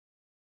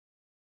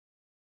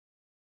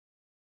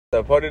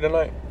That party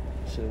tonight?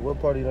 Shit,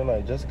 what party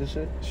tonight? Jessica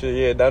shit? Shit,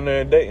 yeah, down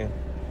there in Dayton.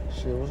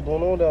 Shit, what's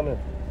going on down there?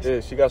 Yeah,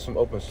 she got some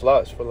open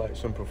slots for like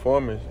some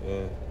performers,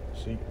 and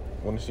she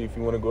want to see if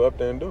you want to go up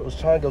there and do I it. was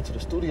trying to go to the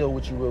studio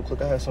with you real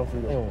quick. I had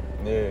something for you.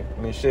 Yeah,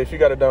 I mean, shit, if you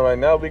got it done right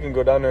now, we can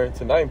go down there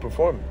tonight and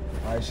perform it.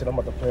 All right, shit, I'm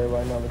about to play it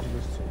right now. Let you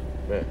listen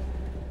to it. Yeah.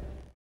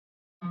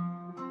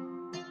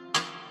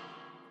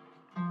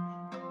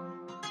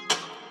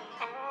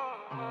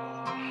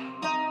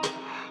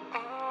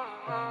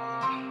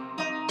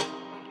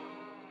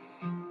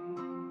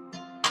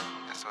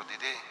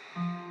 SODD.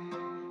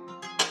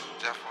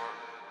 Jeff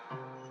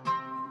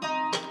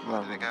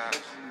Love the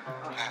guys.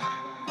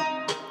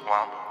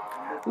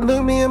 Wambo.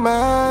 Look me in my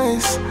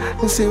eyes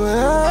and see what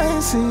I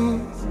see.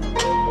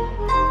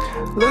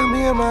 Look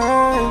me in my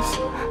eyes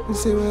and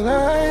see what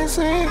I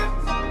see.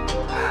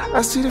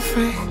 I see the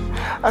fake,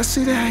 I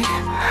see the hate.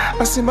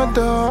 I see my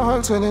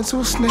dog turn into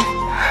a snake.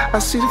 I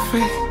see the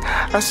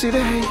fake, I see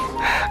the hate.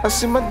 I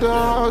see my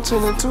dog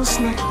turn into a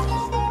snake.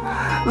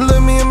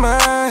 Look me in my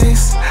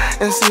eyes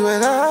and see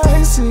what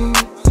I see.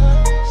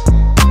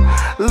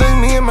 Look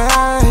me in my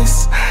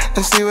eyes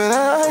and see what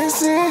I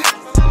see.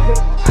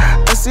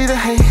 I see the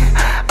hate,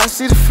 I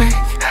see the fake.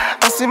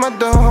 I see my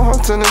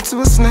dog turn into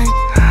a snake.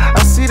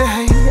 I see the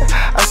hate,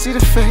 I see the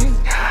fake.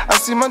 I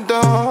see my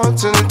dog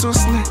turn into a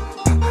snake.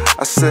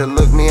 I said,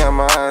 look me in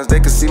my eyes, they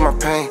can see my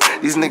pain.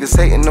 These niggas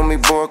hating on me,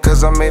 boy,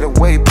 cause I made a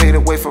way. Paid a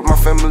way for my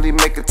family,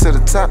 make it to the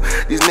top.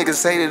 These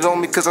niggas hated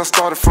on me cause I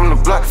started from the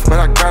block, but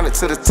I grinded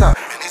to the top.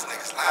 And these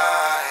niggas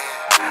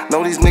lying.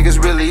 No, these niggas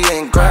really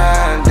ain't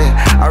grinding.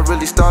 I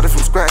really started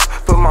from scratch.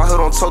 Put my hood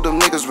on, told them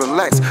niggas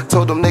relax.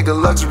 Told them nigga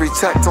luxury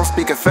tax, I'm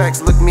speaking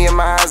facts. Look me in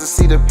my eyes and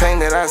see the pain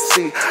that I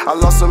see. I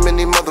lost so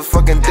many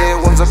motherfucking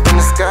dead ones up in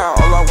the sky.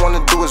 All I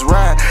wanna do is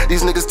ride.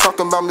 These niggas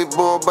talking about me,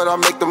 boy, but I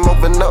make them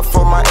open up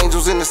for my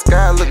angels in the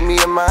sky. Look me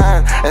in my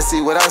eyes and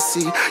see what I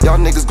see. Y'all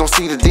niggas gon'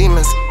 see the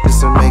demons. This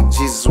to make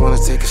Jesus wanna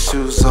take his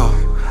shoes off.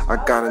 I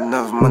got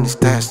enough money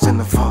stashed in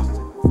the vault.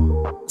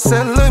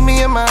 Said look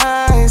me in my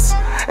eyes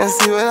and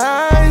see what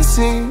I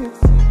see.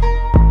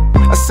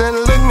 I said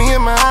look me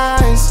in my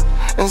eyes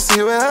and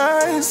see what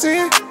I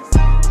see.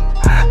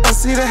 I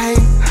see the hate,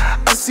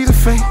 I see the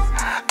fake.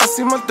 I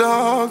see my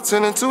dog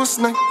turn into a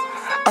snake.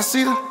 I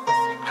see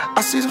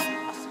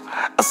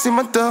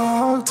my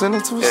dog turn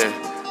into a snake.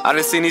 I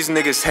done seen these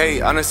niggas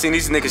hate, I done seen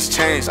these niggas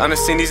change. I done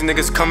seen these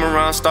niggas come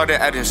around, started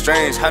acting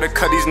strange. Had to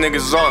cut these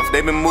niggas off,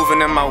 they been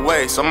moving in my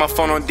way. So my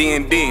phone on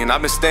D&D and I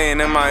been staying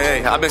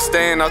MIA. I been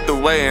staying out the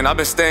way and I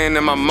been staying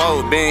in my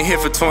mode. Been here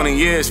for 20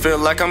 years, feel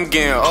like I'm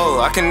getting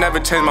old. I can never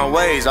change my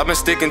ways, I been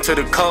sticking to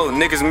the code.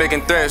 Niggas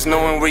making threats,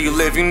 knowing where you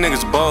live, you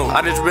niggas bold.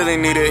 I just really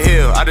need a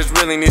heal, I just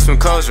really need some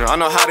closure. I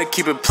know how to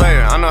keep it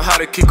player, I know how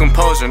to keep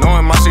composure.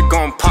 Knowing my shit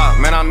gon' pop,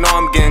 man, I know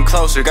I'm getting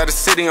closer. Got a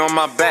city on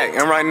my back,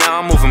 and right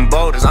now I'm moving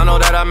boulders. I know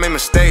that I made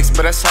mistakes,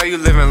 but that's how you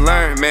live and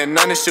learn, man.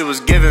 None of this shit was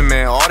given,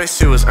 man, all this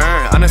shit was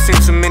earned. I done seen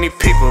too many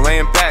people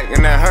laying back,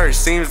 and that hurts.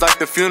 Seems like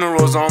the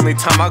funeral's the only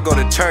time I go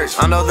to church.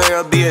 I know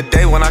there'll be a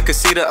day when I can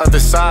see the other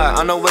side.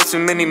 I know way too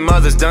many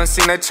mothers done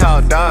seen their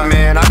child die.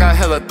 Man, I got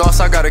hella thoughts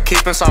I gotta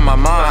keep inside my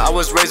mind. I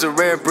was raised a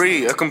rare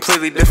breed, a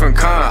completely different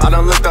kind. I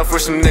done looked up for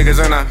some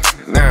niggas and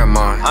never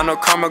mind. I know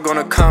karma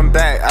gonna come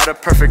back at a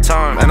perfect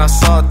time. And I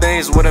saw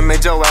things would've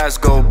made your ass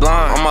go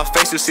blind. On my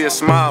face you see a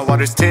smile while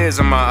there's tears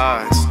in my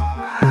eyes.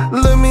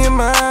 Look me in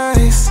my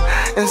eyes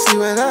and see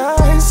what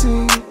I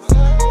see.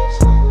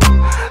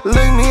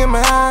 Look me in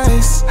my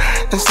eyes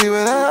and see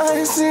what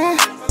I see.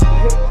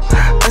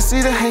 I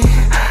see the hate,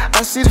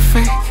 I see the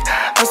fake.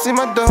 I see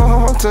my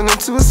dog turn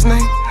into a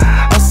snake.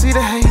 I see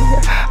the hate,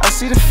 I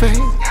see the fake.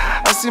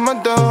 I see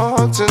my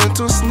dog turn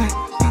into a snake.